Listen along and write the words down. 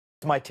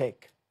My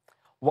take.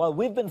 While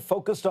we've been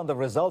focused on the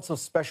results of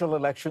special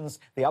elections,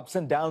 the ups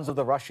and downs of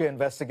the Russia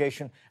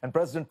investigation, and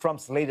President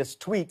Trump's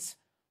latest tweets,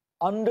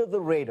 under the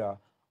radar,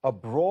 a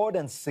broad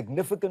and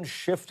significant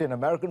shift in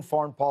American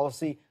foreign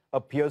policy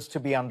appears to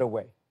be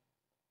underway.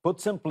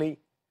 Put simply,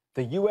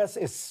 the U.S.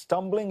 is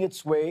stumbling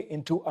its way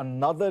into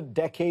another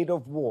decade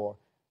of war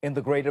in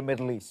the greater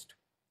Middle East.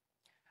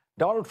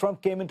 Donald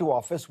Trump came into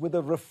office with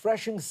a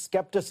refreshing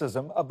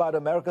skepticism about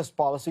America's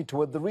policy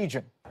toward the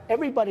region.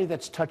 Everybody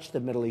that's touched the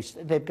Middle East,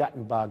 they've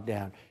gotten bogged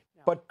down.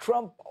 But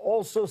Trump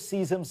also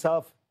sees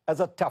himself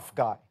as a tough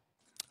guy.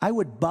 I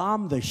would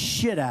bomb the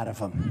shit out of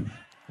him.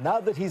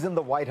 Now that he's in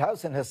the White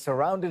House and has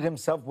surrounded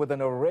himself with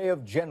an array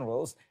of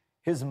generals,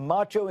 his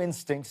macho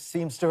instinct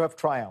seems to have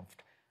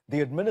triumphed.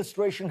 The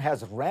administration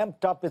has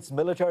ramped up its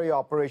military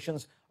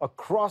operations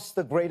across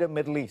the greater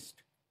Middle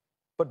East.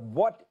 But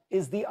what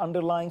is the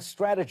underlying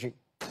strategy?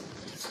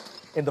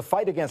 In the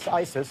fight against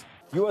ISIS,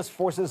 U.S.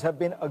 forces have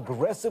been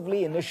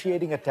aggressively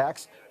initiating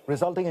attacks,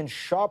 resulting in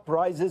sharp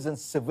rises in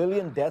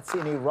civilian deaths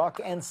in Iraq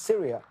and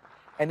Syria.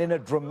 And in a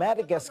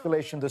dramatic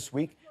escalation this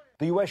week,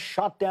 the U.S.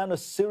 shot down a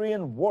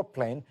Syrian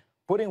warplane,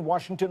 putting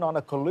Washington on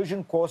a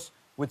collision course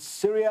with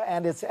Syria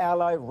and its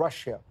ally,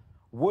 Russia.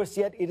 Worse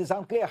yet, it is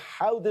unclear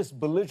how this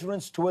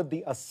belligerence toward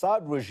the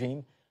Assad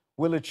regime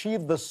will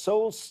achieve the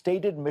sole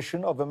stated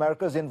mission of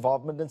America's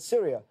involvement in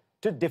Syria,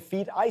 to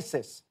defeat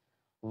ISIS.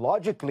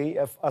 Logically,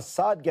 if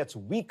Assad gets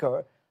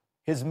weaker,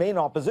 his main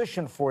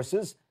opposition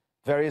forces,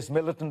 various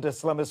militant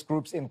Islamist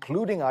groups,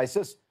 including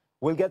ISIS,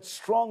 will get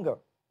stronger.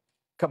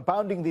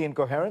 Compounding the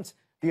incoherence,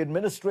 the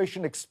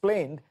administration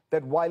explained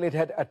that while it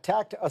had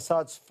attacked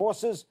Assad's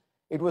forces,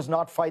 it was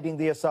not fighting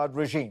the Assad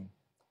regime.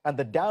 And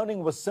the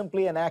downing was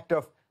simply an act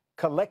of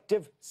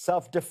collective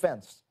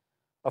self-defense.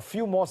 A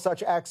few more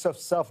such acts of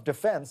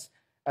self-defense,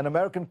 and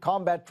American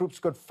combat troops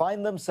could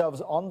find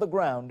themselves on the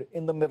ground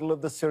in the middle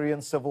of the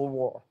Syrian civil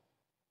war.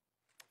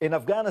 In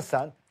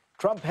Afghanistan,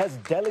 Trump has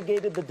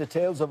delegated the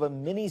details of a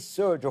mini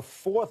surge of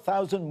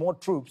 4,000 more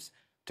troops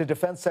to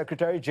Defense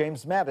Secretary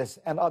James Mattis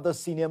and other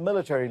senior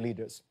military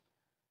leaders.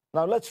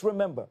 Now, let's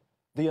remember,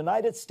 the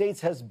United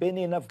States has been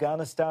in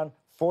Afghanistan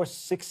for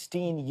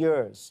 16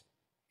 years.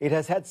 It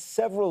has had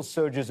several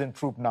surges in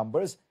troop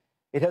numbers.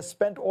 It has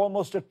spent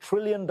almost $1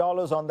 trillion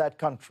on that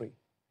country.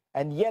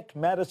 And yet,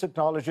 Mattis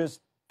acknowledges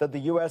that the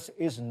U.S.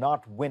 is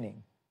not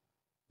winning.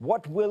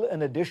 What will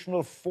an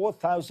additional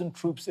 4,000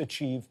 troops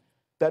achieve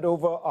that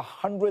over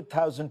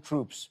 100,000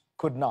 troops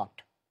could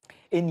not?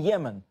 In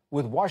Yemen,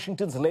 with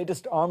Washington's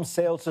latest arms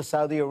sales to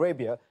Saudi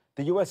Arabia,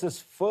 the U.S. is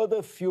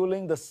further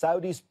fueling the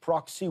Saudis'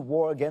 proxy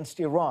war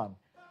against Iran,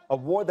 a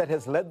war that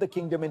has led the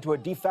kingdom into a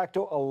de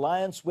facto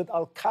alliance with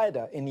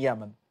al-Qaeda in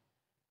Yemen.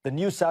 The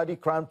new Saudi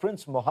Crown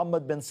Prince,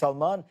 Mohammed bin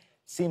Salman,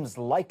 seems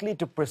likely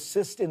to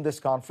persist in this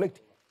conflict,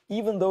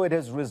 even though it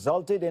has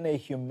resulted in a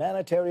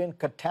humanitarian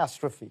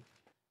catastrophe.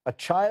 A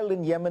child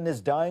in Yemen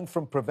is dying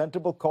from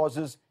preventable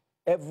causes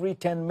every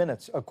 10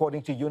 minutes,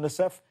 according to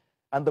UNICEF,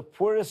 and the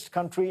poorest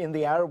country in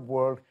the Arab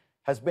world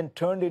has been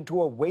turned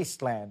into a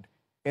wasteland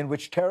in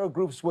which terror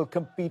groups will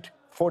compete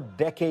for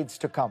decades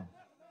to come.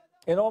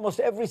 In almost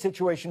every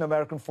situation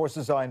American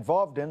forces are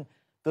involved in,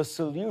 the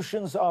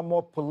solutions are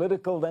more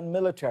political than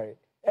military.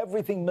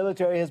 Everything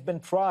military has been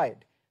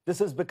tried. This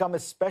has become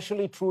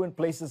especially true in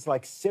places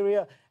like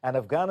Syria and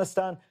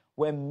Afghanistan,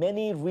 where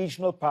many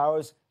regional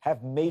powers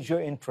have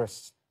major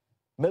interests.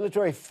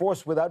 Military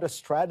force without a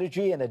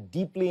strategy and a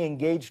deeply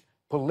engaged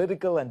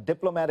political and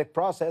diplomatic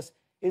process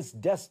is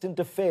destined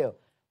to fail,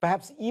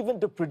 perhaps even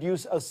to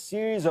produce a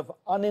series of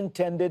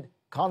unintended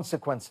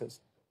consequences.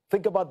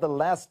 Think about the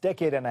last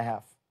decade and a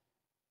half.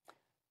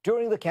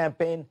 During the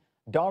campaign,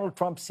 Donald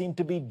Trump seemed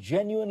to be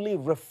genuinely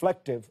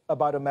reflective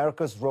about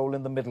America's role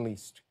in the Middle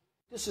East.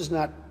 This is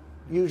not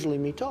usually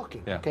me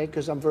talking, okay,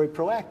 because I'm very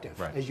proactive,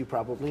 as you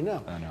probably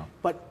know. I know.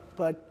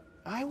 But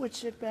I would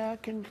sit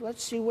back and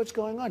let's see what's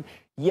going on.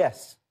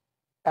 Yes,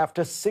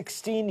 after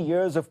 16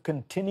 years of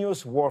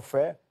continuous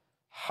warfare,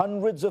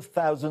 hundreds of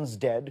thousands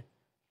dead,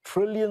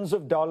 trillions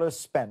of dollars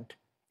spent,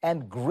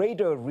 and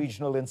greater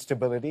regional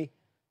instability,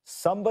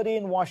 somebody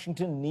in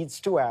Washington needs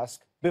to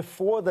ask,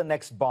 before the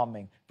next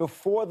bombing,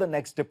 before the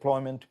next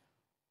deployment,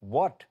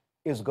 what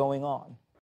is going on?